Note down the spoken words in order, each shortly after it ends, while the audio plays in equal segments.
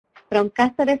From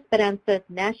Casa de Esperanza's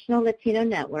National Latino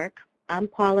Network, I'm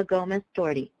Paula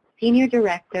Gomez-Doherty, Senior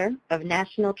Director of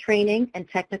National Training and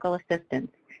Technical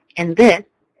Assistance, and this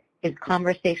is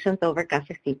Conversations Over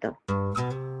Cafecito.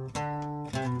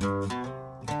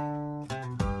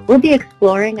 We'll be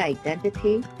exploring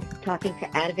identity, talking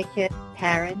to advocates,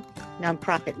 parents,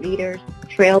 nonprofit leaders,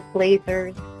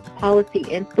 trailblazers, policy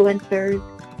influencers,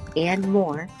 and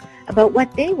more about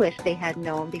what they wish they had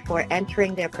known before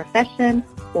entering their profession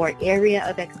or area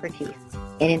of expertise.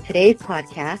 And in today's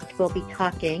podcast, we'll be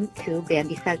talking to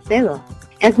Bamby Salcedo.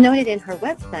 As noted in her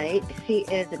website, she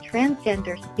is a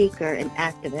transgender speaker and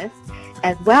activist,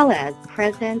 as well as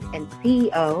president and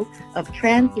CEO of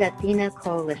TransLatina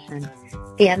Coalition.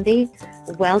 Bamby,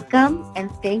 welcome, and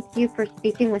thank you for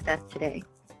speaking with us today.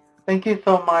 Thank you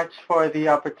so much for the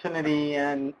opportunity,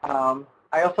 and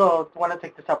I also want to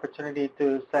take this opportunity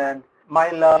to send my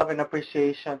love and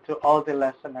appreciation to all the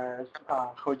listeners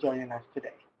who are joining us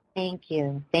today. Thank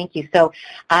you. Thank you. So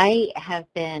I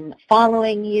have been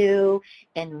following you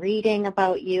and reading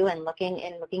about you and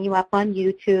looking you up on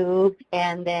YouTube,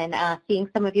 and then seeing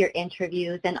some of your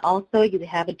interviews. And also you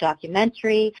have a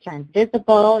documentary,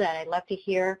 Transvisible, that I'd love to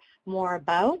hear more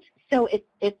about. So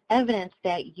it's evidence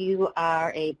that you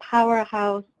are a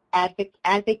powerhouse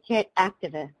advocate,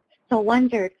 activist. So I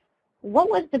wondered, what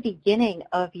was the beginning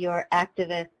of your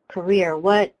activist career?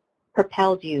 What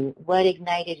propelled you? What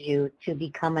ignited you to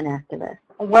become an activist?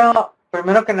 Well,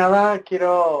 primero que nada,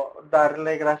 quiero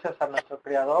darle gracias a nuestro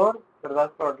Creador,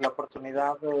 ¿verdad?, por la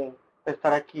oportunidad de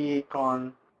estar aquí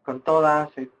con todas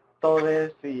y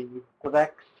todes y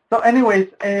todex. So anyways,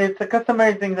 it's a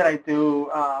customary thing that I do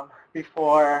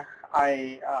before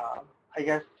I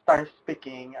guess, start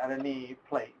speaking at any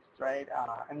place, right?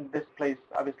 And this place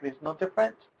obviously is no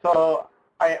different. So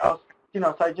I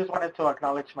just wanted to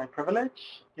acknowledge my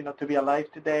privilege, to be alive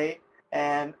today,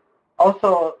 and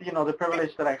also, the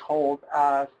privilege that I hold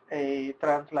as a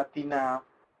TransLatina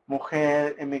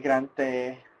mujer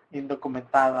inmigrante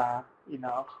indocumentada,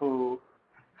 who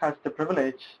has the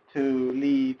privilege to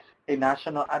lead a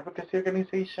national advocacy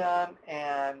organization,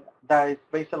 and that is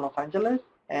based in Los Angeles,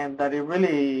 and that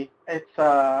it's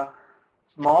a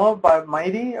small but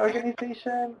mighty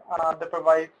organization that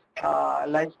provides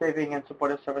life-saving and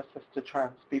supportive services to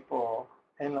trans people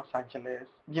in Los Angeles.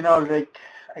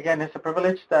 Again, it's a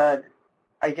privilege that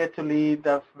I get to lead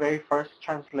the very first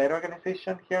trans-led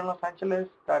organization here in Los Angeles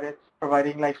that is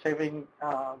providing life-saving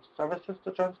services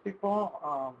to trans people.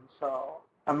 So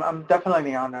I'm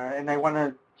definitely honored, and I want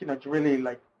to really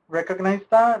recognize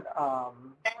that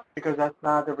because that's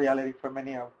not the reality for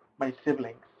many of my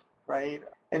siblings, right?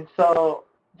 And so,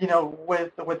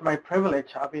 with my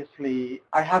privilege, obviously,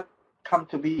 I have come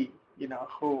to be,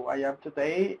 who I am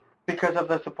today because of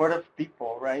the support of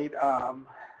people, right?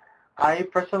 I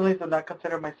personally do not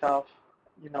consider myself,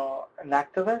 an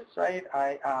activist, right?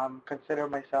 I consider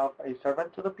myself a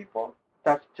servant to the people.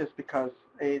 That's just because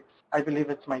I believe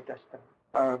it's my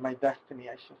destiny,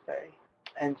 I should say.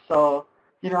 And so,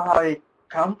 how I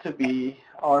come to be,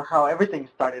 or how everything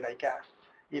started, I guess,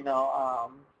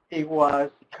 it was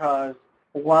because,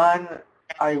 one,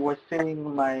 I was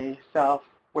seeing myself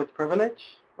with privilege,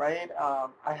 right?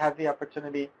 I had the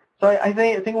opportunity. So I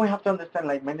think we have to understand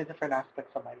many different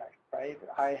aspects of my life, right?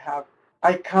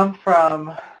 I come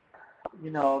from,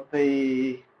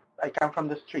 the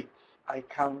streets. I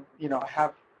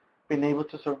have been able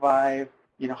to survive,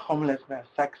 homelessness,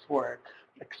 sex work,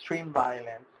 extreme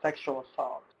violence, sexual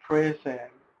assault, prison,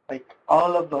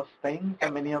 all of those things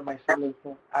that many of my siblings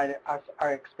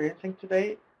are experiencing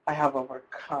today. I have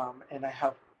overcome, and I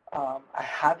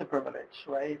had the privilege,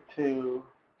 right, to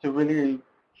really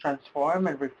transform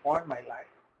and reform my life.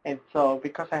 And so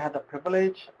because I had the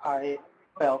privilege, I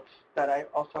felt that I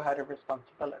also had a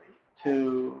responsibility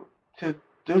to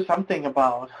do something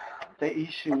about the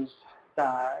issues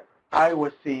that I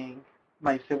was seeing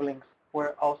my siblings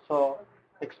were also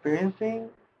experiencing,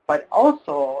 but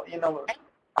also,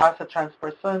 as a trans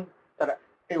person, that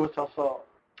I was also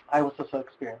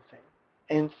experiencing.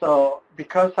 And so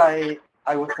because I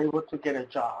was able to get a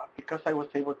job, because I was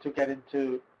able to get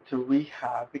into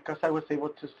rehab, because I was able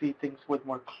to see things with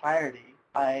more clarity,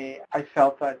 I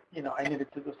felt that, I needed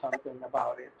to do something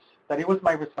about it, that it was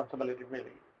my responsibility,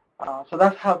 really. So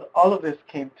that's how all of this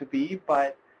came to be.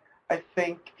 But I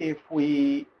think if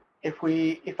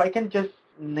I can just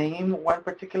name one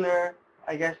particular,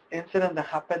 I guess, incident that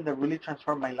happened that really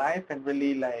transformed my life and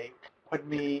really put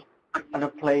me in a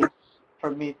place for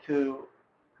me to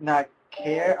not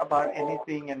care about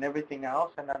anything and everything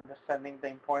else, and understanding the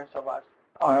importance of us,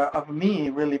 or of me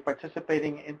really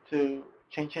participating into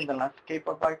changing the landscape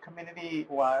of our community,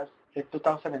 was in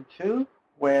 2002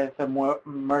 with the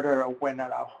murder of Gwen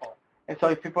Araujo. And so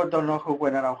if people don't know who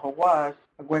Gwen Araujo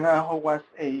was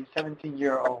a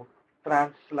 17-year-old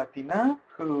TransLatina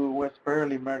who was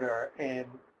brutally murdered in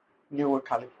Newark,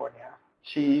 California.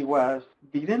 She was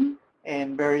beaten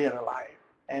and buried alive.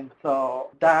 And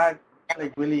so that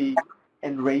really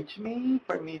enraged me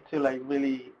for me to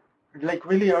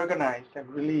really organize and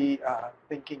really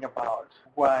thinking about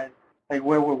where we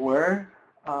were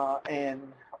and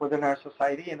within our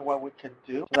society and what we could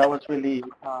do. So that was really,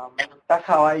 that's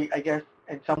how I guess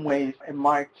in some ways it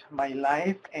marked my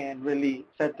life and really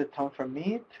set the tone for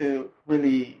me to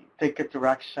really take a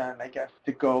direction, I guess,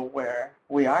 to go where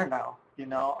we are now,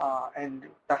 and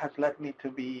that has led me to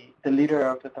be the leader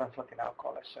of the TransLatina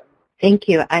Coalition. Thank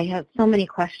you. I have so many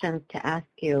questions to ask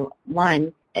you.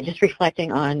 One, just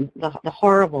reflecting on the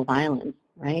horrible violence,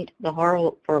 right? The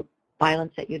horrible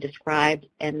violence that you described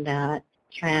and that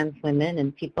trans women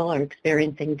and people are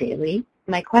experiencing daily.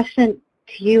 My question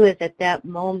to you is, at that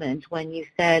moment when you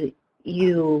said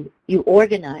you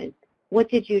organized, what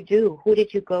did you do? Who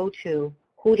did you go to?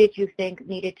 Who did you think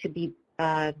needed to be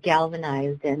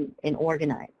galvanized and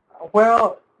organized?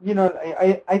 Well,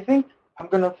 I think I'm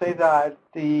going to say that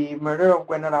the murder of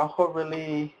Gwen Araujo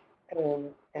really,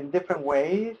 in different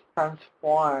ways,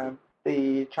 transformed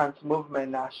the trans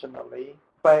movement nationally.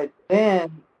 But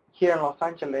then here in Los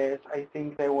Angeles, I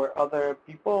think there were other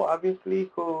people, obviously,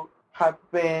 who have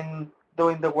been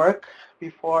doing the work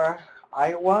before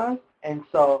I was. And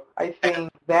so I think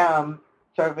them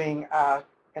serving as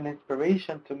an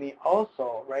inspiration to me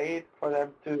also, right? For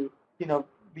them to,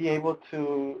 be able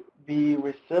to be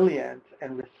resilient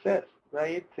and resist,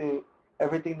 right? To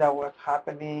everything that was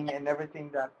happening and everything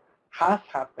that has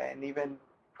happened, even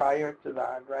prior to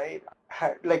that, right?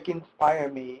 Inspire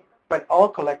me, but all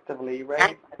collectively,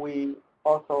 right? We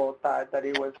also thought that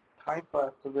it was time for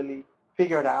us to really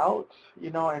figure it out,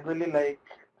 and really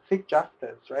seek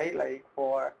justice, right?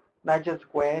 For not just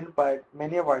Gwen, but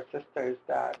many of our sisters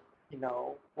that,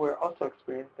 were also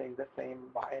experiencing the same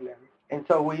violence. And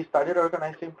so we started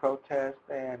organizing protests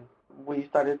and we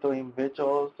started doing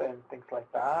vigils and things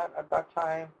like that at that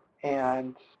time.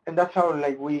 And that's how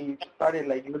we started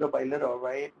little by little,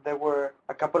 right? There were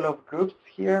a couple of groups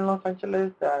here in Los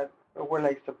Angeles that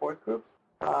were support groups.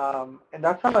 And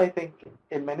that's how I think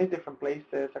in many different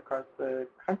places across the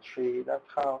country, that's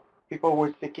how people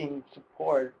were seeking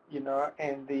support,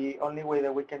 and the only way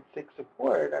that we can seek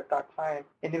support at that time,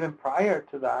 and even prior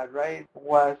to that, right,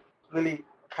 was really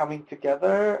coming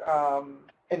together.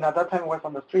 And at that time was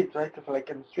on the streets, right? Because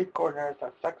in street corners,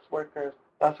 as sex workers,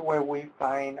 that's where we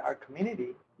find our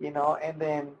community, And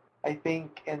then I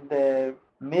think in the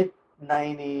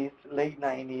mid-90s, late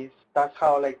 90s, that's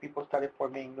how people started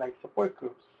forming support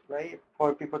groups, right?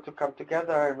 For people to come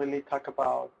together and really talk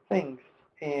about things.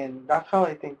 And that's how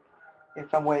I think in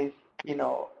some ways,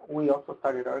 we also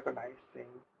started organizing.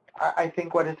 I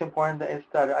think what is important is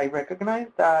that I recognize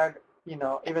that,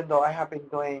 even though I have been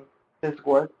doing this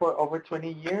work for over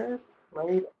 20 years,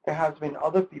 right, there has been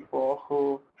other people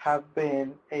who have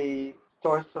been a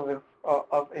source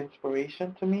of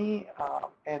inspiration to me,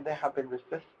 and they have been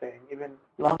resisting even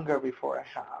longer before I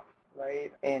have,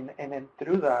 right? And then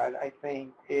through that, I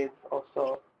think it's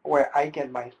also where I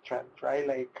get my strength,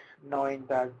 right? Knowing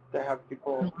that there have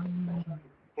people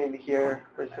in here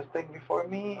resisting before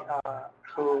me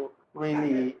who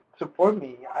really support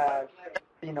me as,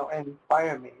 and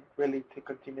inspire me really to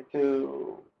continue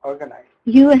to organize.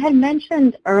 You had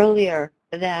mentioned earlier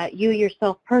that you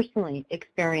yourself personally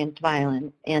experienced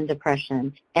violence and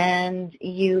depression, and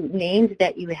you named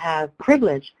that you have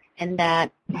privilege and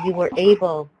that you were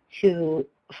able to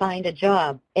find a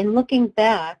job. And looking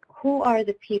back, who are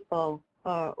the people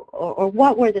or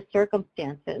what were the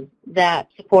circumstances that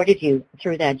supported you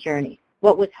through that journey?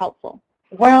 What was helpful?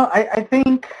 Well, I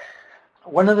think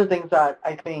one of the things that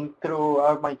I think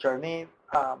throughout my journey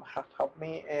has helped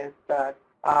me is that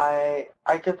I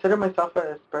consider myself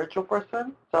a spiritual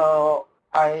person. So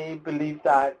I believe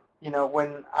that,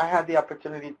 when I had the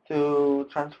opportunity to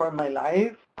transform my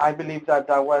life, I believe that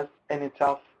that was in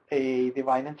itself a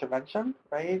divine intervention,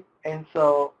 right? And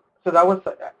so that was,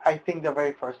 I think, the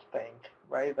very first thing,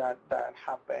 right, that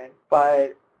happened.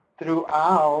 But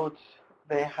throughout,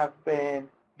 there have been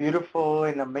beautiful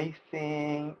and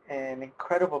amazing and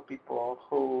incredible people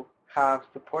who have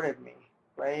supported me,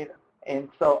 right? And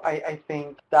so I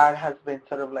think that has been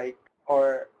sort of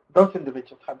or those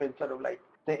individuals have been sort of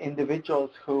the individuals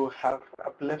who have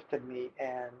uplifted me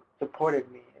and supported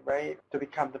me, right, to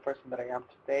become the person that I am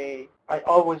today. I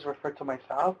always refer to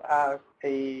myself as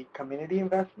a community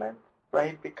investment,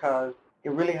 right, because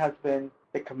it really has been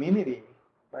the community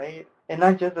right? And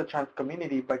not just the trans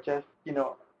community, but just,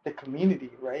 the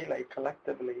community, right? Like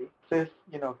collectively, cis,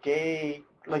 gay,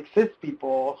 like cis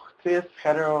people, cis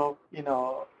hetero,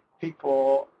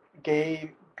 people,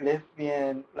 gay,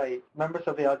 lesbian, like members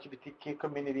of the LGBTQ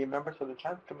community, members of the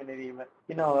trans community,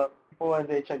 people in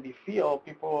the HIV field,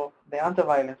 people in the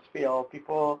anti-violence field,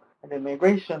 people in the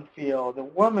immigration field, the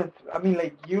women's, I mean,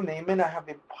 like you name it, I have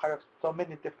been part of so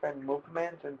many different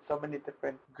movements and so many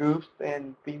different groups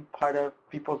and being part of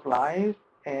people's lives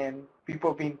and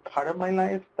people being part of my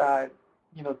life that,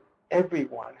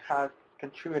 everyone has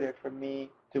contributed for me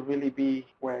to really be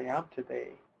where I am today.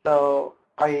 So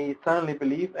I certainly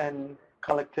believe in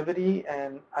collectivity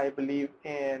and I believe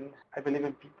in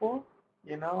people,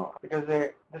 because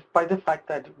despite the fact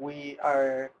that we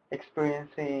are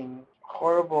experiencing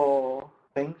horrible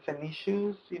things and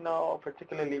issues,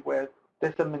 particularly with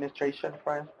this administration,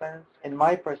 for instance, in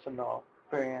my personal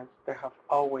experience, there have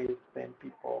always been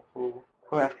people who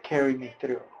have carried me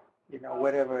through,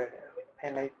 whatever it is.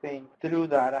 And I think through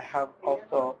that, I have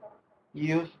also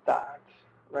used that,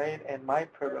 right, and my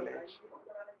privilege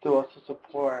to also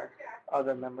support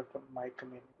other members of my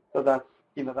community. So that's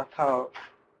how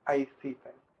I see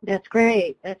things. That's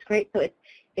great. That's great. So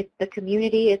it's the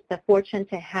community. It's the fortune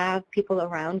to have people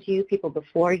around you, people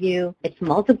before you. It's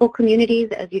multiple communities,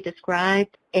 as you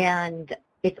described, and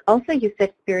it's also, you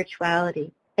said,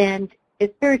 spirituality. And is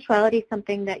spirituality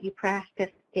something that you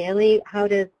practice daily? How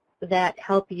does that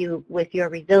help you with your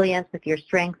resilience, with your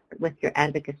strength, with your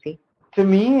advocacy? To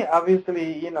me,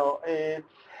 obviously,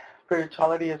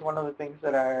 spirituality is one of the things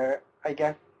that are, I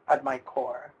guess, at my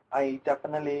core. I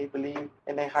definitely believe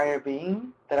in a higher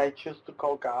being that I choose to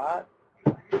call God.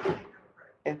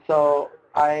 And so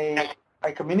I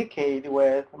communicate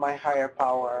with my higher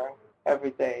power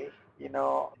every day, in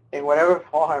whatever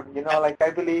form, like I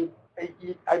believe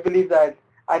that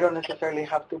I don't necessarily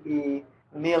have to be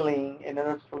kneeling in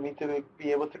order for me to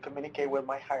be able to communicate with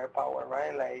my higher power,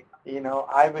 right? Like,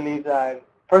 I believe that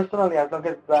personally, as long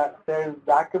as that there's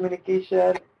that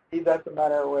communication, it doesn't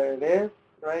matter where it is,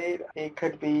 right? It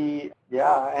could be,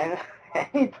 yeah, and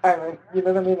anytime, and you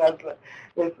know what I mean?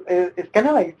 It's kind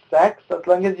of like sex. As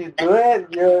long as you do it,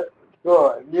 you're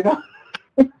good,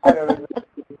 I don't know,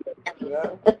 you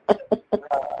know?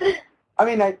 I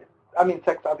mean,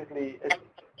 sex obviously is,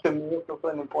 to me, is also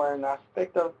an important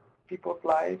aspect of people's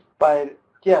lives. But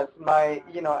yes, I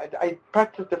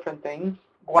practice different things.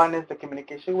 One is the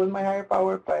communication with my higher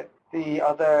power, but the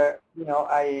other,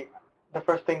 the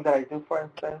first thing that I do, for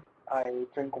instance, I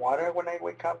drink water when I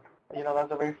wake up. That's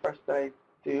the very first that I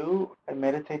do. I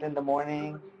meditate in the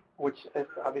morning, which is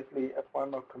obviously a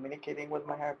form of communicating with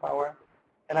my higher power.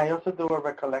 And I also do a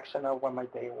recollection of what my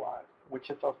day was, which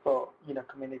is also,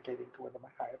 communicating with my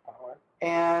higher power.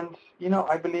 And,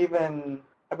 I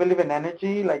believe in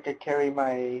energy. Like I carry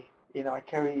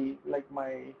like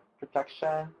my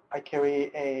protection. I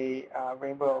carry a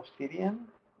rainbow obsidian,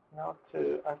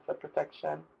 as a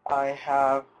protection. I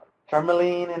have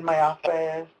tourmaline in my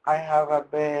office. I have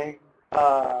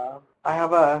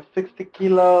a 60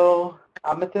 kilo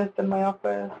amethyst in my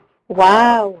office.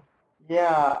 Wow.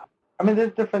 Yeah, I mean,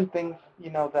 there's different things,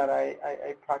 that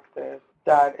I practice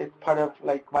that is part of,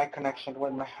 like, my connection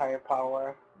with my higher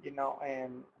power,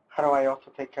 and how do I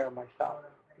also take care of myself,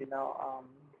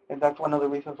 and that's one of the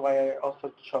reasons why I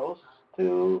also chose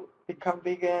to become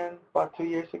vegan about 2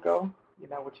 years ago,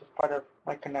 which is part of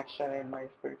my connection and my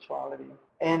spirituality.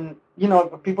 And,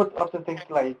 people often think,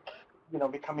 like,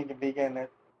 becoming a vegan is,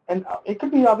 and it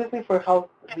could be obviously for health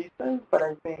reasons, but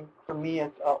I think for me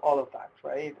it's all of that,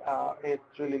 right?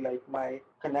 It's really like my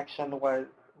connection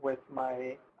with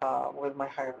my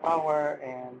higher power,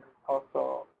 and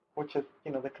also, which is,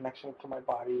 the connection to my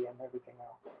body and everything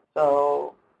else.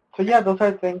 So yeah, those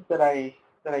are things that I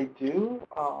do.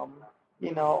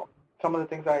 You know, some of the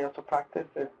things I also practice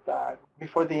is that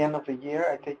before the end of the year,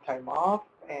 I take time off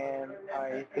and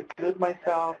I seclude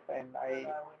myself, and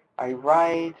I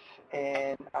write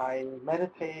and I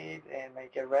meditate and I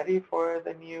get ready for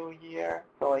the new year.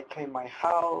 So I clean my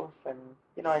house, and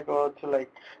I go to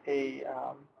like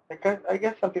I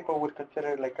guess some people would consider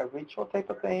it like a ritual type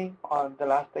of thing. On the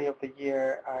last day of the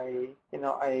year, I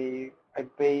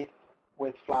bathe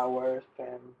with flowers,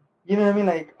 and what I mean,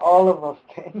 like all of those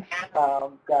things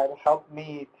that help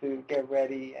me to get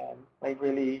ready, and like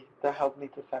really that help me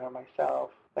to center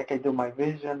myself. Like I do my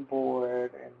vision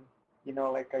board, and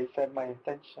like I set my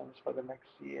intentions for the next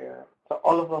year. So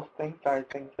all of those things are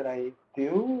things that I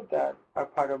do that are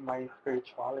part of my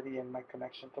spirituality and my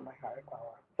connection to my higher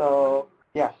power. So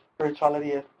yes,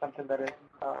 spirituality is something that is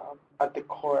at the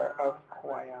core of who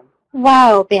I am.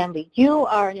 Wow, Bambi, you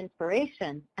are an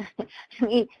inspiration. I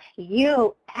mean,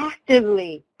 you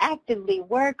actively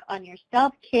work on your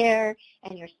self-care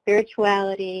and your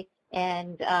spirituality,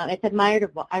 and it's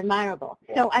admirable.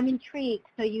 Yeah. So I'm intrigued.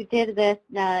 So you did this,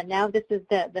 now this is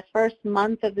the first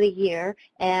month of the year,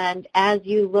 and as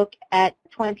you look at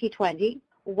 2020,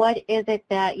 what is it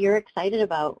that you're excited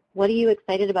about? What are you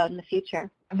excited about in the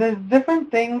future? There's different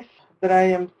things that I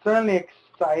am certainly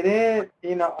excited,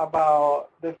 about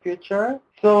the future.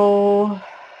 So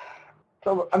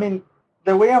I mean,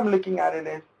 the way I'm looking at it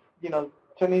is,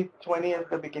 2020 is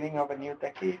the beginning of a new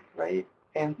decade, right?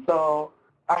 And so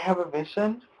I have a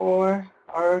vision for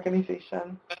our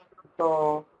organization.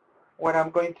 So what I'm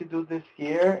going to do this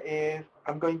year is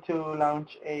I'm going to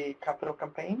launch a capital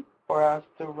campaign for us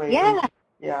to raise,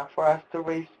 Yeah. for us to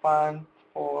raise funds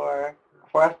for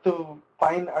us to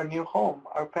find our new home,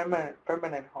 our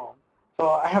permanent home. So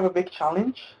I have a big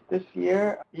challenge this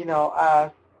year,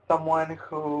 as someone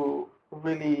who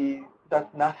really does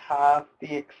not have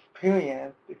the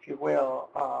experience, if you will,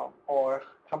 or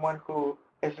someone who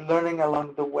is learning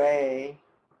along the way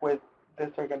with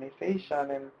this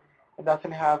organization and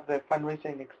doesn't have the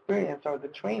fundraising experience or the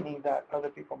training that other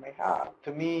people may have.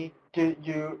 To me,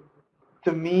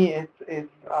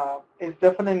 it's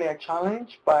definitely a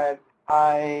challenge, but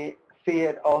I see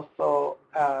it also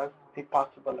as a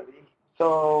possibility.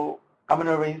 So I'm going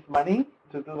to raise money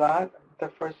to do that the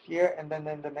first year, and then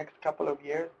in the next couple of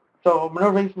years. So I'm going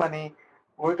to raise money.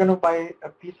 We're going to buy a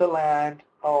piece of land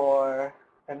or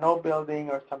an old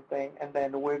building or something, and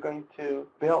then we're going to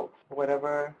build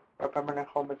whatever our permanent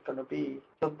home is going to be.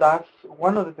 So that's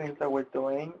one of the things that we're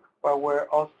doing, but we're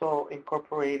also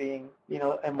incorporating,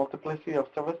 a multiplicity of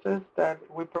services that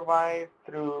we provide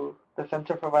through the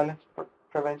Center for Violence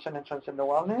Prevention and Transgender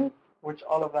Wellness, which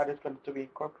all of that is going to be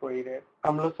incorporated.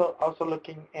 I'm also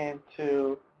looking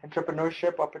into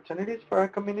entrepreneurship opportunities for our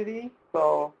community.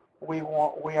 So we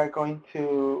are going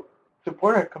to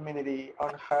support our community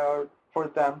on how for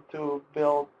them to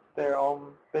build their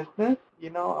own business,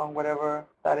 on whatever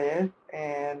that is,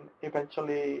 and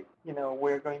eventually,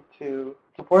 we're going to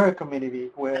support our community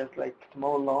with like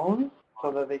small loans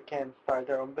so that they can start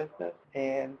their own business.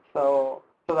 And so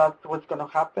that's what's going to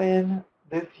happen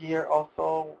this year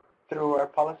also through our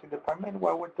policy department.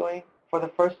 What we're doing for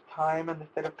the first time in the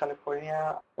state of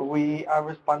California, we are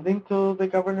responding to the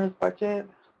governor's budget.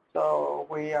 So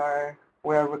we are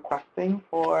requesting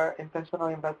for intentional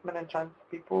investment in trans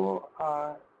people,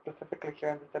 specifically here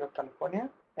in the state of California.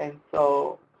 And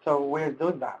so we're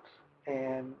doing that.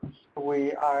 And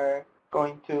we are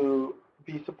going to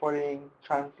be supporting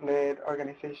trans-led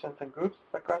organizations and groups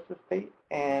across the state.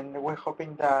 And we're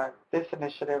hoping that this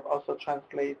initiative also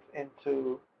translates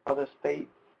into other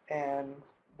states and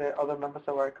the other members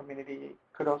of our community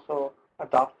could also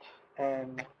adopt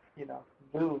and,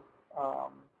 do.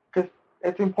 Because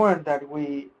it's important that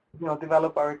we,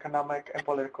 develop our economic and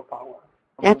political power.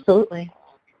 Absolutely.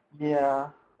 Yeah,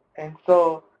 and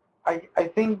so I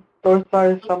think those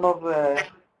are some of the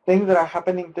things that are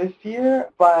happening this year,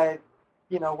 but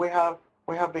we have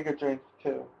bigger dreams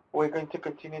too. We're going to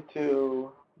continue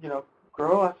to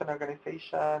grow as an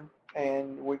organization,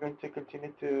 and we're going to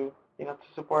continue to to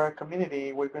support our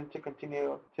community. We're going to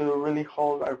continue to really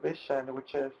hold our vision,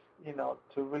 which is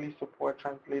to really support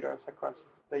trans leaders across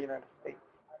the United States.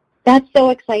 That's so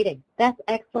exciting. That's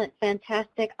excellent,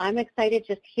 fantastic. I'm excited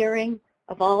just hearing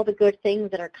of all the good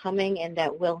things that are coming and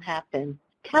that will happen.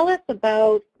 Tell us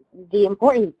about the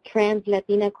important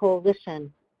TransLatina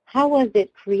Coalition. How was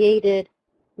it created?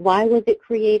 Why was it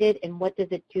created? And what does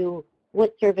it do?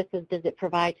 What services does it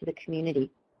provide to the community?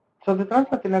 So the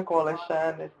TransLatina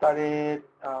Coalition started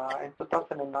in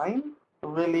 2009,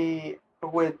 really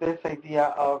with this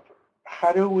idea of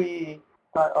how do we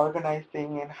start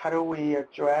organizing and how do we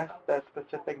address the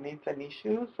specific needs and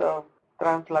issues of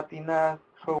trans Latinas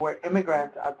who were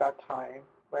immigrants at that time,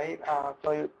 right?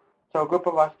 So a group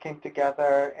of us came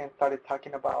together and started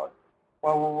talking about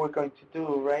what we were going to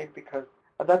do, right? Because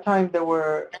at that time there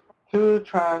were two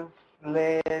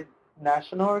trans-led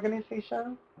national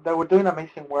organizations that were doing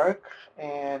amazing work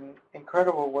and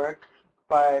incredible work,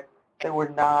 but they were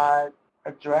not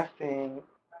addressing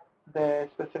the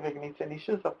specific needs and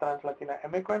issues of trans Latina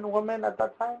immigrant women at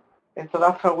that time. And so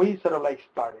that's how we sort of like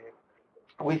started.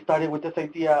 We started with this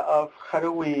idea of how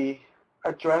do we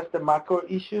address the macro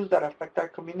issues that affect our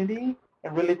community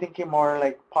and really thinking more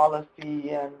like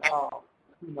policy and,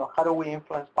 how do we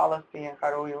influence policy and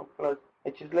how do we influence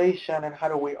legislation and how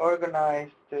do we organize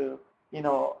to,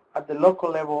 at the local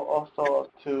level also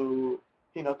to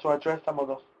address some of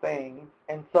those things.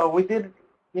 And so we did,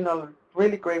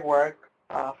 really great work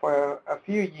for a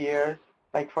few years.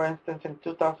 Like for instance, in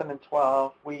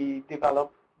 2012, we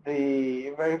developed the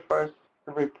very first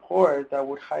report that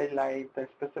would highlight the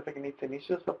specific needs and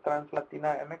issues of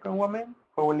TransLatina immigrant women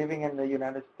who were living in the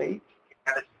United States,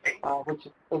 which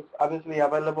is obviously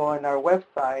available on our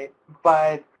website.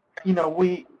 But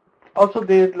we also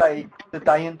did like the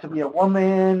Dying to Be a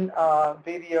Woman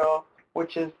video,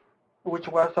 which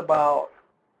was about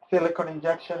silicone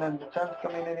injection in the trans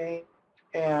community,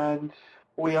 and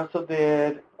we also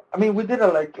did. I mean, we did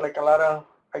like a lot of,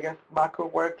 I guess, macro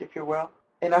work, if you will.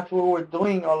 And as we were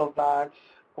doing all of that,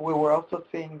 we were also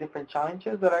seeing different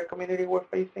challenges that our community were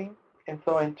facing. And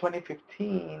so in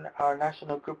 2015, our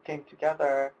national group came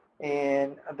together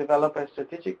and developed a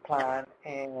strategic plan.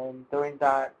 And during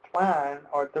that plan,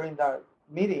 or during that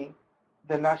meeting,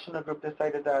 the national group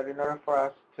decided that in order for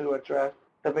us to address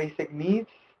the basic needs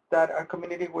that our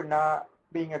community were not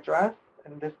being addressed,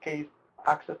 in this case,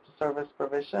 access to service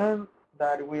provision,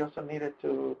 that we also needed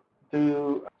to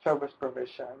do service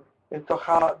provision. And so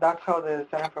that's how the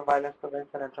Center for Violence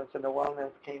Prevention and Transgender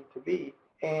Wellness came to be.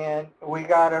 And we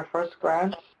got our first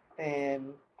grant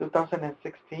in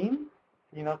 2016,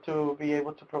 to be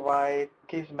able to provide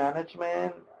case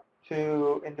management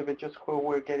to individuals who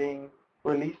were getting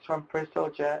released from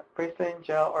prison,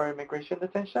 jail, or immigration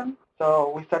detention.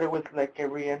 So we started with like a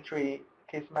reentry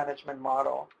case management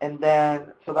model. And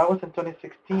then, so that was in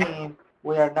 2016.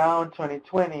 We are now in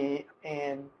 2020,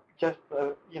 and just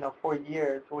 4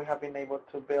 years, we have been able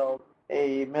to build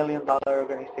a $1 million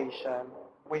organization.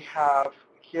 We have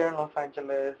here in Los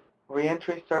Angeles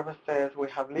reentry services, we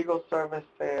have legal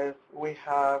services, we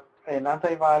have an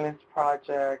anti-violence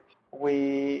project,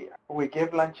 we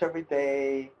give lunch every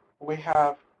day, we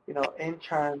have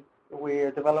interns, we're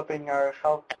developing our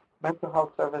mental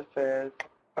health services.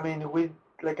 I mean,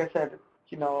 like I said,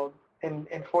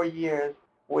 in 4 years,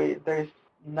 there's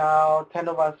now 10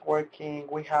 of us working.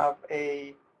 We have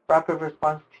a rapid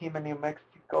response team in New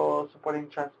Mexico supporting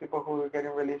trans people who are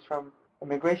getting released from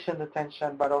immigration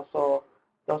detention, but also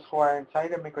those who are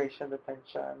inside immigration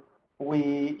detention.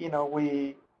 We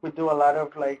do a lot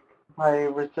of like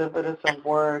recidivism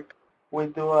work. We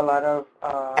do a lot of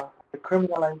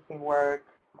decriminalizing work.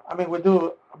 I mean, we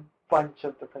do a bunch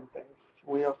of different things.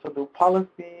 We also do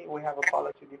policy. We have a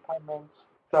policy department.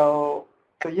 So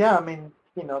yeah, I mean,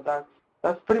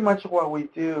 that's pretty much what we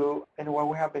do and what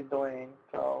we have been doing.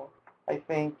 So I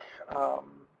think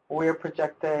we're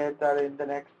projected that in the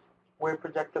next,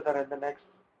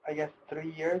 I guess,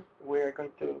 3 years, we're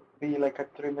going to be like a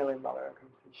 $3 million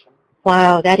organization.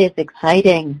 Wow, that is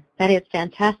exciting. That is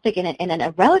fantastic. And in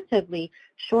a relatively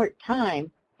short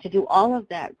time to do all of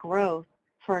that growth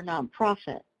for a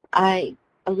nonprofit. A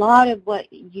lot of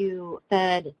what you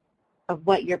said of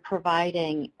what you're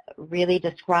providing really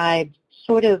described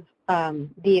sort of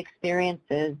the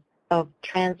experiences of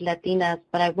trans Latinas,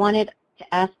 but I wanted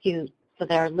to ask you so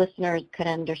that our listeners could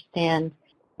understand,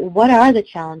 what are the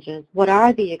challenges, what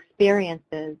are the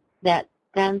experiences that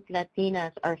trans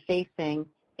Latinas are facing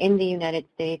in the United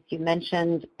States? You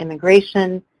mentioned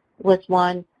immigration was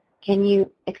one. Can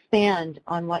you expand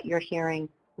on what you're hearing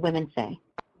women say?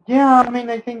 Yeah, I mean,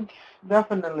 I think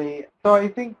definitely. So I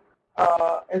think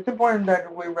it's important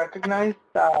that we recognize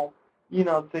that,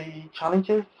 the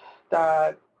challenges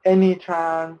that any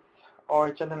trans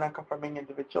or gender nonconforming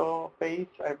individual face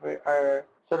are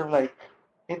sort of like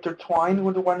intertwined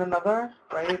with one another,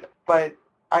 right? But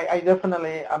I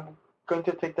definitely, I'm going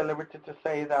to take the liberty to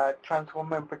say that trans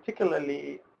women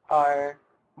particularly are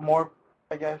more,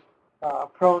 I guess,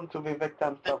 prone to be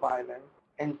victims of violence.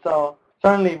 And so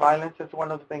certainly violence is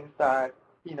one of the things that,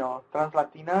 trans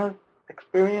Latinas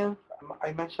experience.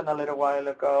 I mentioned a little while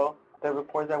ago the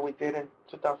report that we did in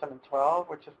 2012,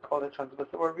 which is called the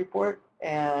Transvisible Report.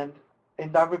 And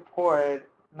in that report,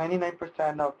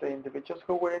 99% of the individuals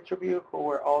who were interviewed, who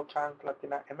were all trans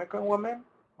Latina immigrant women,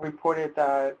 reported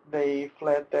that they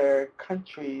fled their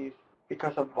countries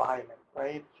because of violence,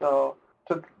 right? So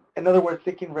in other words,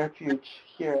 seeking refuge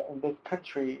here in this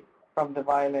country from the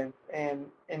violence. And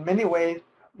in many ways,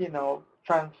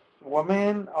 trans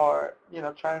women or,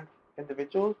 trans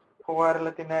individuals who are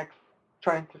Latinx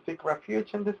trying to seek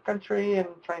refuge in this country and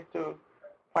trying to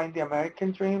find the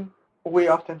American dream, we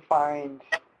often find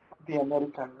the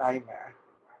American nightmare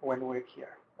when we're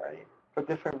here, right? For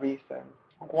different reasons.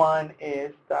 One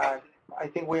is that I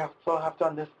think we also have to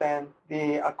understand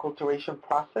the acculturation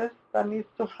process that needs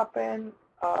to happen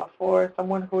for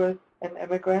someone who is an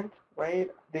immigrant, right?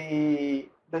 The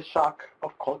shock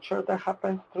of culture that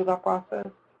happens through that process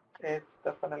is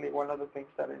definitely one of the things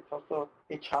that is also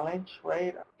a challenge,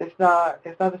 right? It's not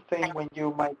the same when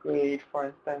you migrate, for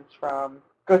instance, from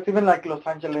because even like Los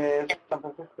Angeles, San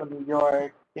Francisco, New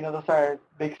York, those are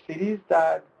big cities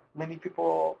that many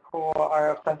people who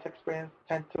are of trans experience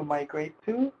tend to migrate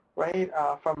to, right,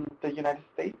 from the United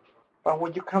States. But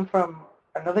when you come from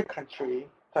another country,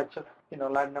 such as,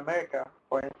 Latin America,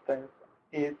 for instance,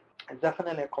 it's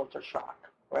definitely a culture shock,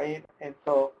 right? And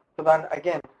so then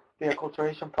again, the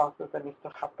acculturation process that needs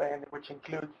to happen, which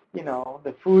includes,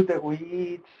 the food that we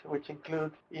eat, which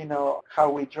includes, how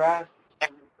we dress,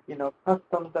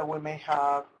 customs that we may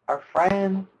have, our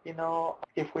friends,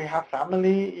 if we have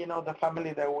family, the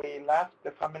family that we left,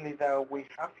 the family that we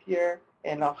have here,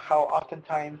 and how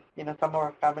oftentimes, some of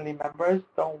our family members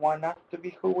don't want us to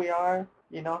be who we are,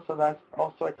 so that's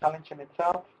also a challenge in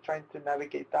itself, trying to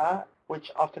navigate that,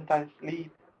 which oftentimes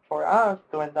leads for us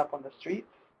to end up on the streets,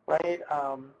 right?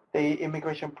 The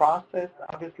immigration process,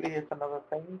 obviously, is another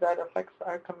thing that affects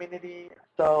our community.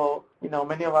 So,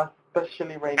 many of us,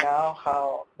 especially right now,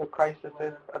 how the crisis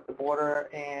is at the border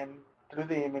and through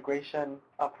the immigration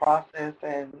process,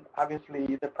 and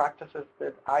obviously the practices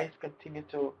that ICE continue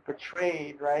to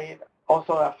portray, right,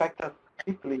 also affect us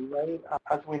deeply, right?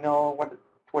 As we know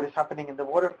what is happening in the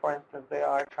border, for instance, there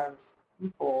are trans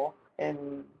people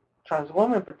and trans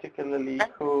women particularly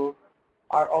who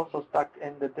are also stuck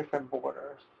in the different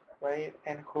borders, right?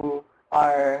 And who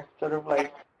are sort of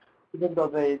like, even though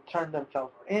they turn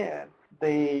themselves in,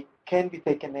 they can be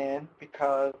taken in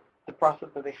because the process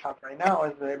that they have right now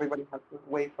is that everybody has to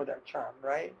wait for their turn,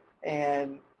 right?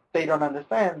 And they don't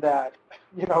understand that,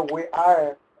 we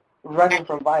are running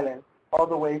from violence all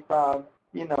the way from,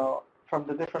 from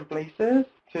the different places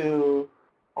to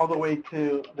all the way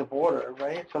to the border,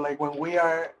 right? So like when we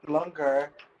are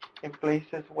longer in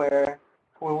places where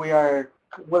we are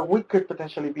where we could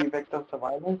potentially be victims of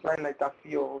violence, right? Like that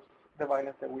fuels the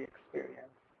violence that we experience.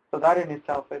 So that in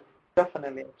itself is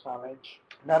definitely a challenge.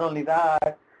 Not only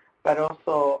that, but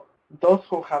also those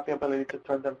who have the ability to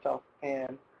turn themselves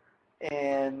in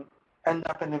and end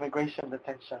up in immigration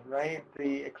detention, right?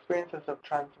 The experiences of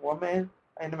trans women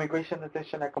in immigration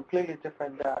detention are completely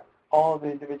different than all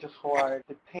the individuals who are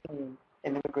detained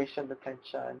in immigration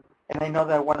detention. And I know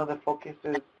that one of the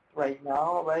focuses right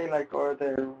now, right, like, or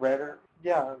the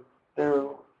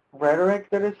rhetoric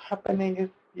that is happening is,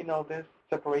 this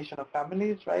separation of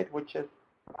families, right, which is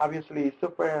obviously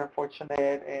super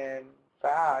unfortunate and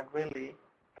sad, really.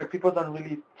 But people don't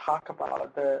really talk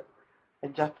about the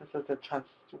injustices that trans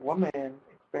women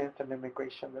experience in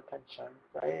immigration detention,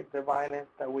 right? The violence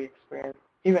that we experience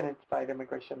even inside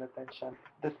immigration detention,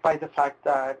 despite the fact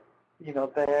that,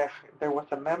 there was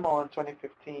a memo in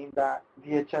 2015 that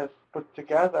DHS put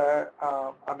together,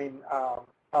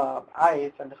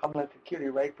 ICE and Homeland Security,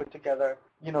 right, put together,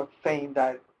 saying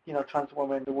that, trans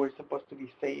women were supposed to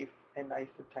be safe in ICE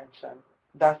detention.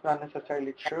 That's not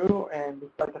necessarily true, and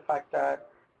despite the fact that,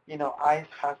 ICE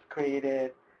has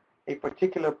created a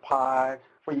particular pod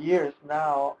for years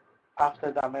now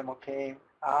after that memo came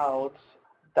out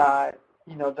that,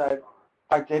 that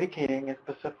are dedicating a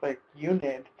specific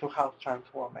unit to house trans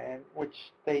women,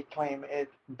 which they claim is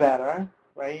better,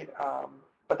 right?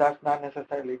 But that's not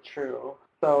necessarily true.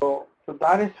 So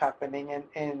that is happening,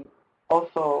 and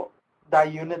also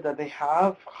that unit that they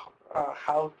have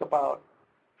housed about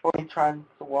 40 trans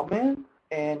women,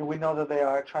 and we know that there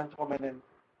are trans women in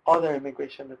other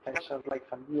immigration detentions like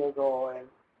San Diego and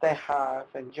Texas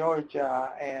and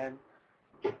Georgia and,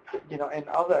 in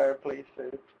other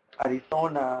places,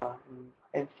 Arizona.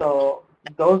 And so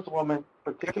those women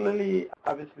particularly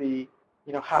obviously,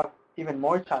 have even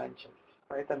more challenges,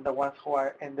 right, than the ones who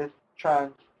are in this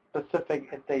trans-specific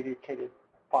and dedicated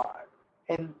pod.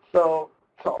 And so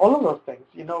all of those things,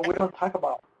 we don't talk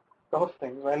about those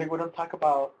things, right? Like we don't talk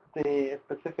about the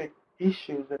specific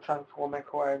issues that trans women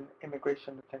who are in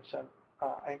immigration detention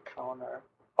encounter.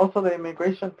 Also the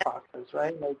immigration process,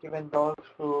 right? Like even those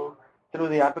who, through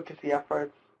the advocacy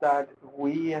efforts that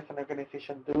we as an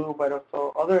organization do, but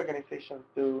also other organizations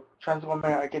do, trans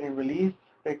women are getting released.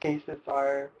 Their cases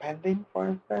are pending, for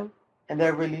instance, and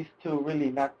they're released to really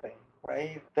nothing,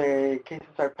 right? Their cases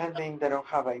are pending. They don't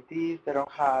have IDs. They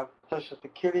don't have social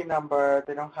security number.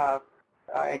 They don't have,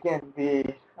 again, the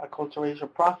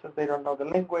acculturation process. They don't know the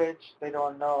language. They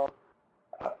don't know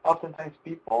oftentimes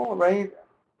people, right?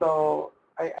 So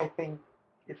I think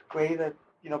it's great that,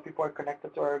 people are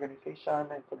connected to our organization,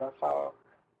 and so that's how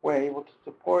we're able to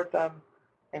support them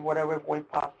in whatever way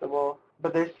possible.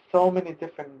 But there's so many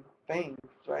different things,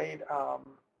 right?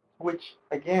 Which,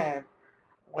 again,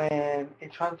 when a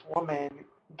trans woman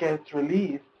gets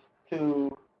released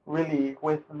to really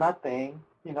with nothing,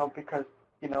 because,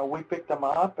 we pick them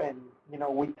up and,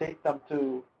 we take them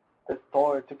to the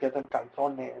store to get them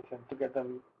calzones and to get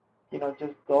them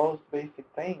just those basic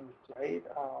things, right?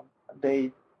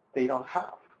 They they don't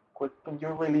have. When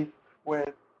you're released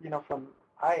with, from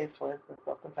ICE, for instance,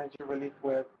 oftentimes you're released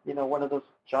with, one of those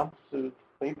jumpsuits,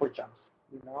 vapor jumps,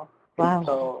 you know. Wow.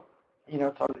 So,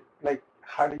 so like,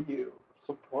 how do you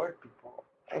support people?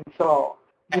 And so,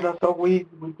 so we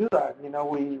do that.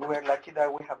 We're lucky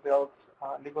that we have built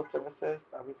legal services,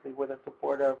 obviously with the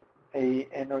support of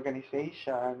an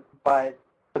organization, but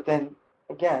then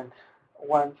again,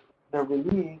 once they're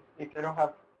released, if they don't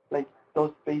have like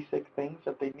those basic things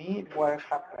that they need, what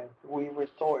happens? We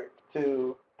resort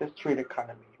to the street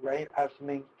economy, right, as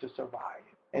means to survive.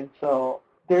 And so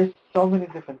there's so many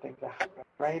different things that happen,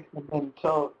 right? And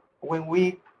so when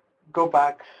we go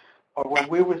back or when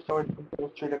we resort to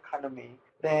the street economy,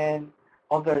 then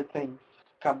other things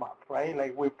come up, right?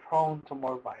 Like we're prone to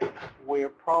more violence. We're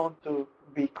prone to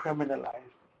be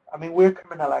criminalized. I mean, we're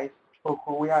criminalized for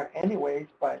who we are anyways,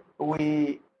 but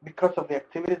because of the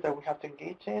activities that we have to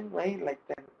engage in, right? Like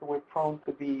then we're prone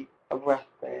to be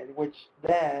arrested, which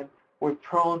then we're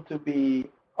prone to be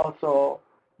also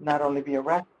not only be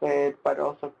arrested, but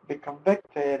also be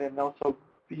convicted and also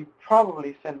be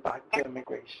probably sent back to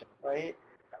immigration, right?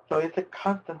 So it's a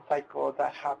constant cycle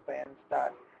that happens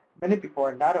that many people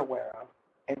are not aware of.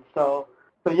 And so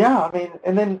yeah, I mean,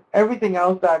 and then everything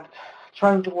else that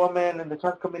trans women and the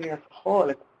trans community as a whole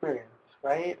experience,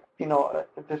 right?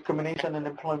 Discrimination in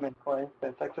employment, for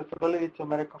instance, accessibility to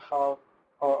medical health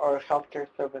or healthcare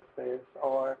services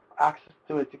or access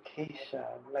to education,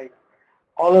 like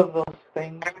all of those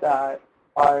things that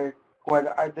are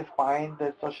what are defined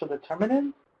as social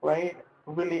determinants, right,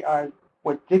 really are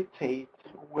what dictate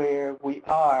where we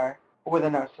are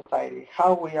within our society,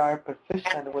 how we are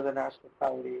positioned within our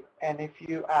society. And if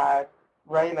you add,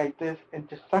 right, like this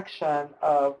intersection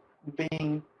of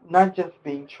being, not just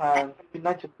being trans,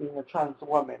 not just being a trans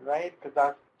woman, right, because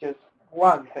that's just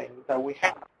one thing that we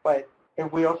have, but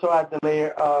if we also add the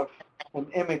layer of an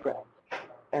immigrant,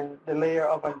 and the layer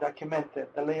of undocumented,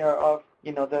 the layer of,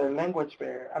 the language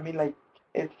barrier. I mean, like,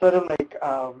 it's sort of like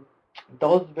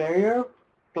those barriers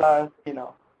plus,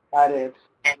 added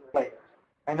layers.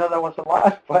 I know that was a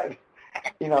lot, but,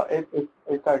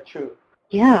 it's our truth.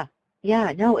 Yeah.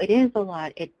 Yeah. No, it is a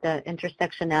lot. It's the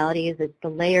intersectionalities. It's the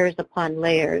layers upon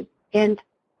layers. And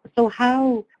so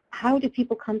how do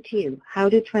people come to you? How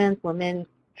do trans women,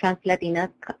 trans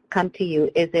Latinas come to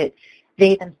you? Is it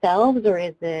they themselves, or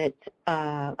is it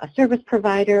a service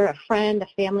provider, a friend, a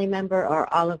family member,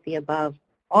 or all of the above?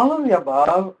 All of the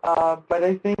above, but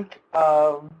I think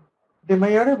the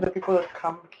majority of the people that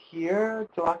come here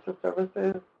to access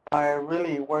services are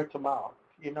really word to mouth.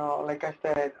 Like I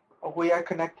said, we are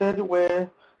connected with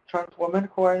trans women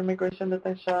who are in immigration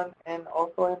detention and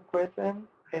also in prison.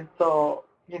 And so,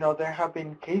 there have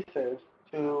been cases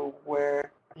to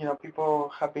where,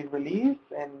 people have been released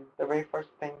and the very first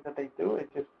thing that they do is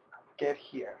just get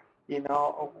here,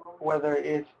 whether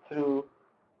it's through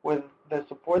with the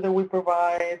support that we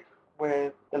provide,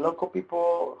 with the local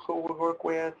people who we work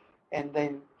with, and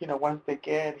then, once they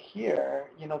get here,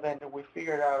 then we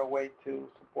figured out a way to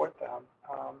support them.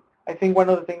 I think one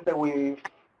of the things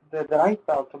that I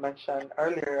failed to mention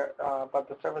earlier about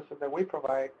the services that we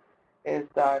provide is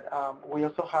that we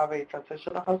also have a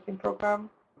transitional housing program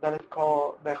that is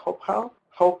called the Hope House.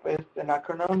 Hope is an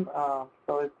acronym,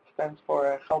 so it stands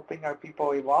for Helping Our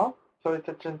People Evolve. So it's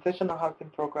a transitional housing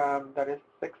program that is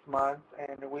 6 months,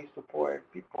 and we support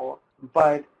people.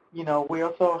 But, we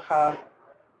also have,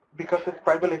 because it's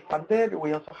privately funded,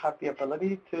 we also have the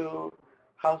ability to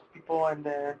house people in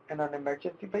an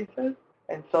emergency basis.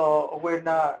 And so we're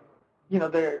not,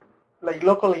 they're like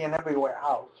locally and everywhere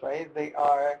else, right? They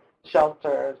are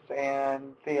shelters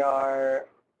and they are,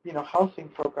 housing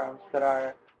programs that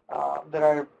are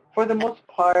for the most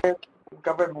part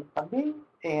government funding,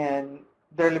 and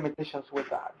there are limitations with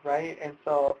that, right? And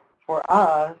so for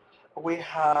us, we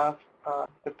have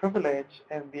the privilege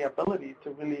and the ability to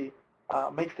really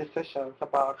make decisions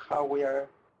about how we are,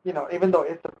 even though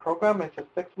it's a program, it's a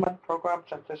 6-month program,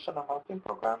 transitional housing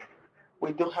program,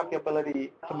 we do have the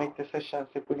ability to make decisions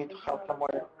if we need to help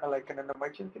somewhere like in an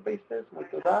emergency basis, we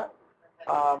do that.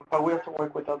 But we also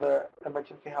work with other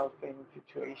emergency housing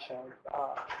situations,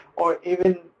 or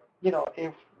even,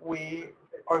 if we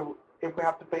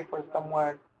have to pay for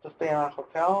someone to stay in a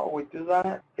hotel, we do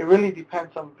that. It really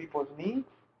depends on people's needs,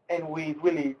 and we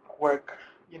really work.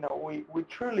 We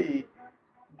truly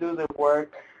do the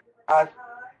work as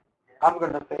I'm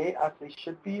gonna say as they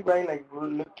should be, right? Like we're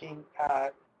looking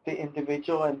at the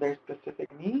individual and their specific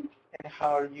needs and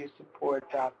how you support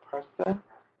that person,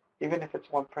 even if it's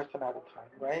one person at a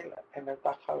time, right? And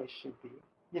that's how it should be.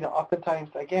 oftentimes,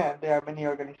 again, there are many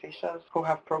organizations who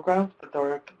have programs, but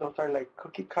those are like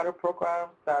cookie cutter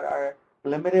programs that are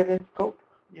limited in scope,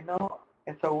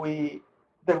 and so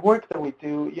the work that we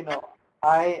do,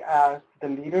 I, as the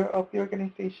leader of the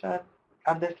organization,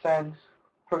 understand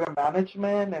program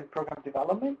management and program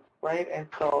development, right? And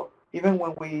so even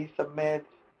when we submit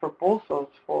proposals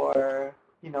for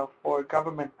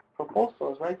government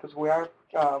proposals, right? Because we are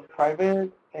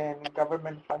private and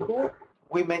government funded,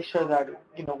 we make sure that,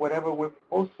 whatever we're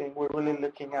proposing, we're really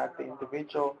looking at the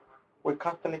individual. We're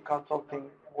constantly consulting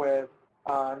with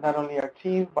not only our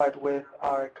team, but with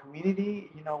our community.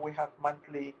 We have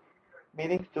monthly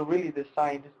meetings to really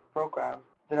design programs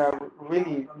that are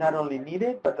really not only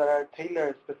needed, but that are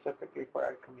tailored specifically for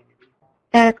our community.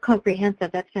 That's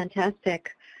comprehensive. That's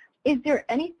fantastic. Is there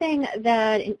anything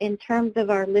that, in terms of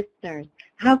our listeners,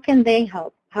 how can they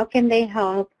help? How can they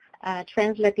help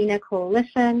TransLatina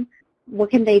Coalition?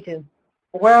 What can they do?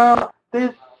 Well,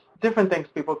 there's different things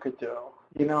people could do,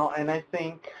 and I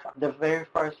think the very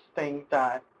first thing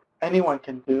that anyone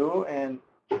can do, and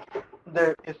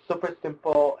it's super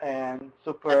simple and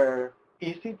super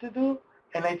easy to do,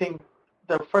 and I think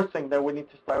the first thing that we need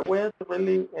to start with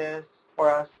really is for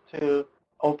us to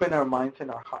open our minds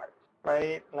and our hearts,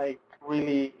 right? Like,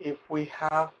 really, if we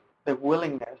have the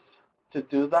willingness to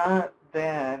do that,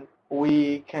 then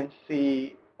we can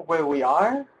see where we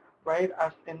are, right,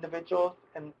 as individuals,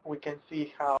 and we can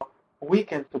see how we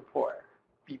can support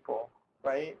people,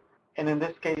 right? And in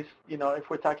this case, if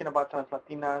we're talking about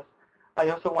TransLatinas, I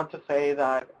also want to say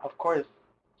that, of course,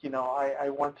 I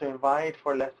want to invite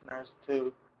for listeners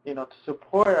to, to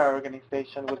support our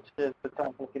organization, which is the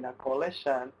TransLatina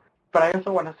Coalition. But I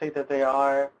also want to say that there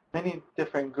are many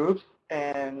different groups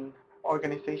and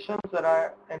organizations that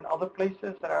are in other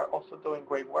places that are also doing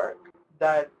great work,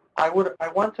 that I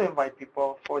want to invite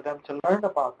people for them to learn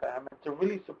about them and to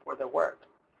really support their work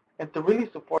and to really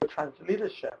support trans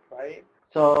leadership, right?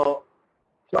 So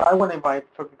I want to invite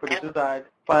for people to do that.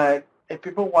 But if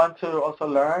people want to also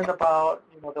learn about,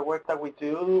 the work that we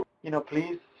do,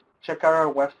 please check out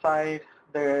our website.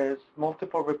 There's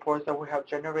multiple reports that we have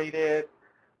generated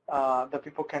that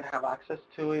people can have access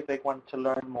to if they want to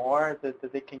learn more, that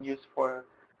they can use for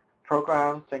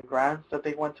programs and grants that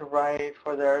they want to write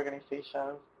for their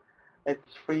organizations.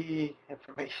 It's free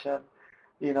information,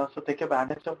 so take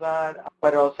advantage of that.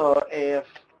 But also, if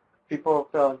people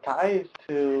feel enticed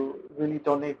to really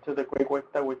donate to the great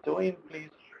work that we're doing, please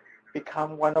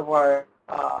become one of our,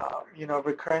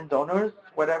 recurrent donors,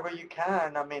 whatever you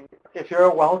can. I mean, if you're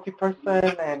a wealthy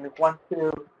person and want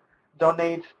to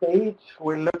donate space,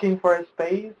 we're looking for a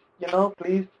space,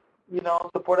 please,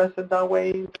 support us in that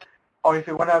way. Or if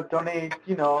you want to donate,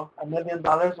 $1 million,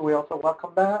 we also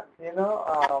welcome that,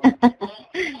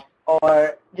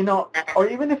 or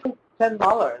even if it's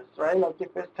 $10, right? Like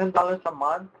if it's $10 a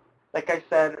month, like I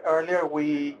said earlier,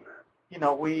 we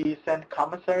send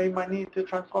commissary money to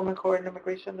Transforming Court and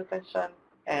Immigration Detention,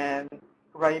 and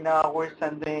right now we're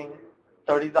sending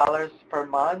 $30 per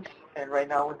month, and right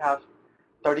now we have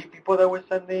 30 people that we're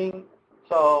sending,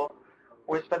 so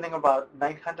we're spending about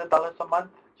 $900 a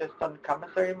month just on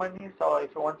commissary money. So if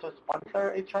you want to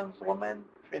sponsor a trans woman,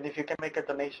 and if you can make a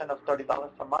donation of $30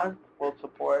 a month, we'll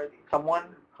support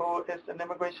someone who is in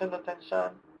immigration detention.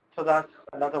 So that's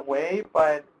another way.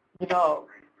 But,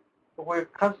 we're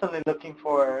constantly looking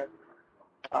for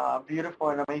beautiful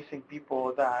and amazing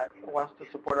people that wants to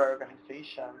support our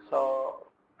organization. So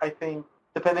I think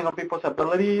depending on people's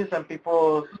abilities and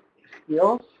people's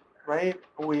skills, right,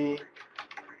 we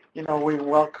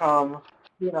welcome,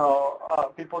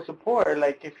 people's support.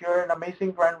 Like if you're an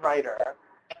amazing grant writer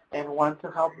and want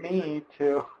to help me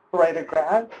to write a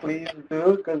grant, please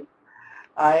do, because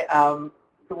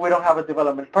we don't have a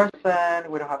development person,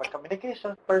 we don't have a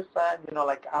communications person,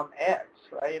 like I'm it,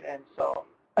 right? And so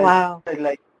Wow. I say,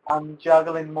 like, I'm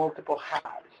juggling multiple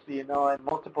hats, and I'm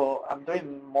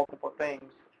doing multiple things.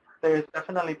 There's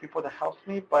definitely people that help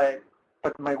me, but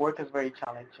my work is very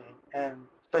challenging, and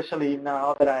especially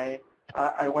now that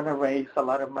I want to raise a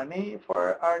lot of money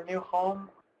for our new home,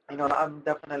 I'm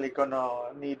definitely going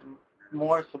to need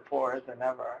more support than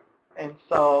ever. And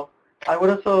so I would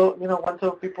also, want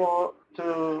people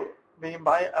to I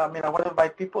want to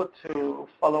invite people to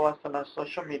follow us on our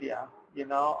social media,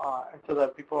 so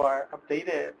that people are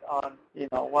updated on,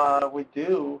 what we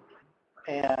do.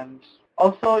 And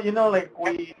also, like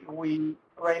we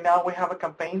right now we have a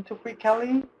campaign to free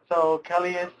Kelly. So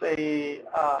Kelly is a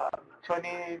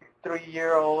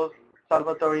 23-year-old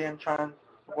Salvadorian trans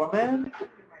woman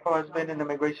who has been in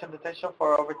immigration detention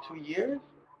for over 2 years.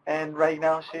 And right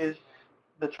now she's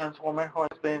the trans woman who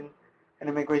has been in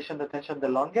immigration detention the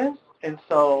longest. And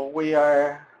so we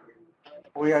are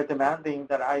demanding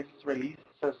that ICE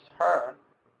releases her.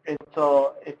 And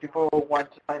so if people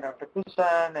want to sign our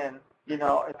petition and,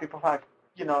 if people have,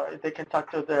 if they can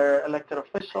talk to their elected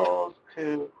officials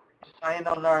to sign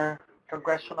on our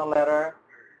congressional letter,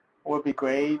 would be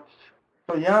great.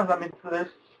 So yeah, I mean,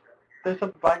 there's a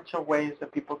bunch of ways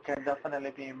that people can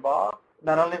definitely be involved,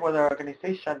 not only with our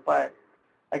organization, but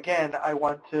again, I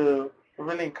want to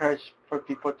really encourage for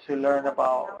people to learn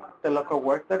about the local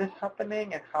work that is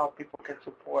happening and how people can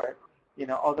support,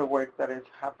 all the work that is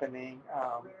happening.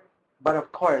 But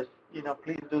of course,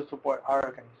 please do support our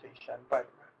organization, but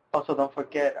also don't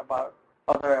forget about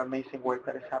other amazing work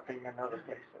that is happening in other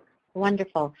places.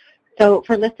 Wonderful. So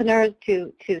for listeners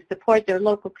to support their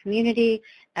local community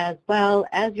as well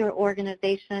as your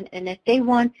organization, and if they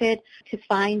wanted to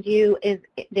find you,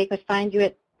 they could find you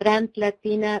at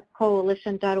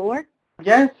TransLatinaCoalition.org?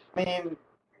 Yes, I mean,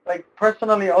 like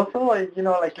personally also,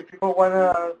 like, if people want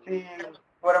to see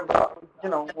what I'm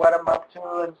up to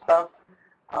and stuff,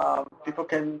 people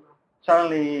can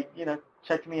certainly,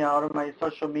 check me out on my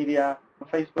social media,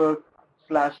 Facebook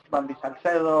 /Bamby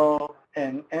Salcedo,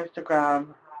 and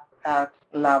Instagram at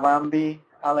La Bamby,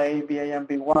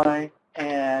 LABAMBY,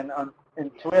 and in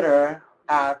Twitter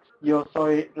at Yo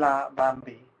Soy La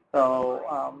Bamby. So,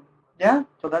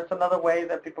 so that's another way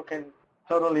that people can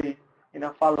totally,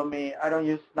 follow me. I don't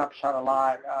use Snapchat a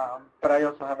lot, but I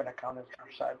also have an account in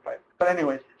Snapchat. But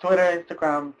anyways, Twitter,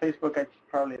 Instagram, Facebook, it's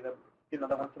probably the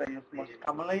ones that I use most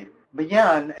commonly. But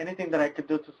yeah, and anything that I could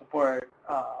do to support,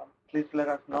 please let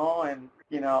us know. And,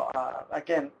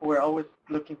 again, we're always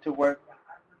looking to work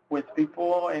with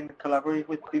people and collaborate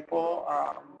with people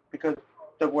because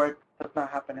the work does not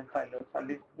happen in silos. At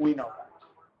least we know that.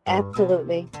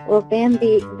 Absolutely. Well,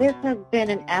 Bamby, this has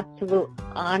been an absolute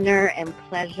honor and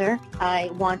pleasure. I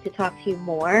want to talk to you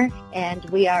more, and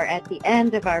we are at the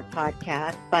end of our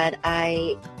podcast, but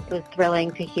it was thrilling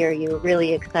to hear you,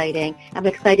 really exciting. I'm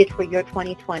excited for your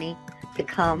 2020 to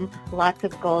come, lots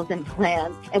of goals and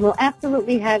plans, and we'll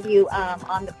absolutely have you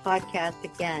on the podcast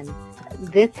again.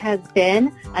 This has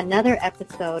been another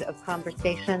episode of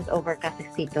Conversations Over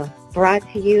Cafecito, brought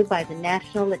to you by the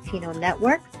National Latino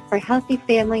Network for Healthy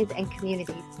Families and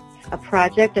Communities, a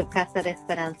project of Casa de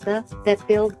Esperanza that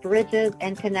builds bridges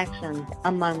and connections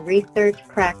among research,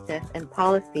 practice, and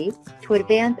policy to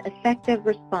advance effective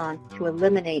response to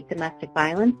eliminate domestic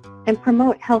violence and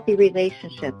promote healthy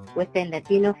relationships within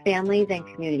Latino families and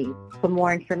communities. For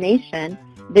more information,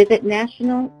 visit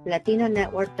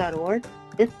nationallatinonetwork.org.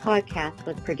 This podcast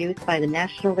was produced by the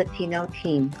National Latino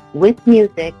team with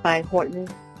music by Horton.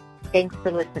 Thanks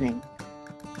for listening.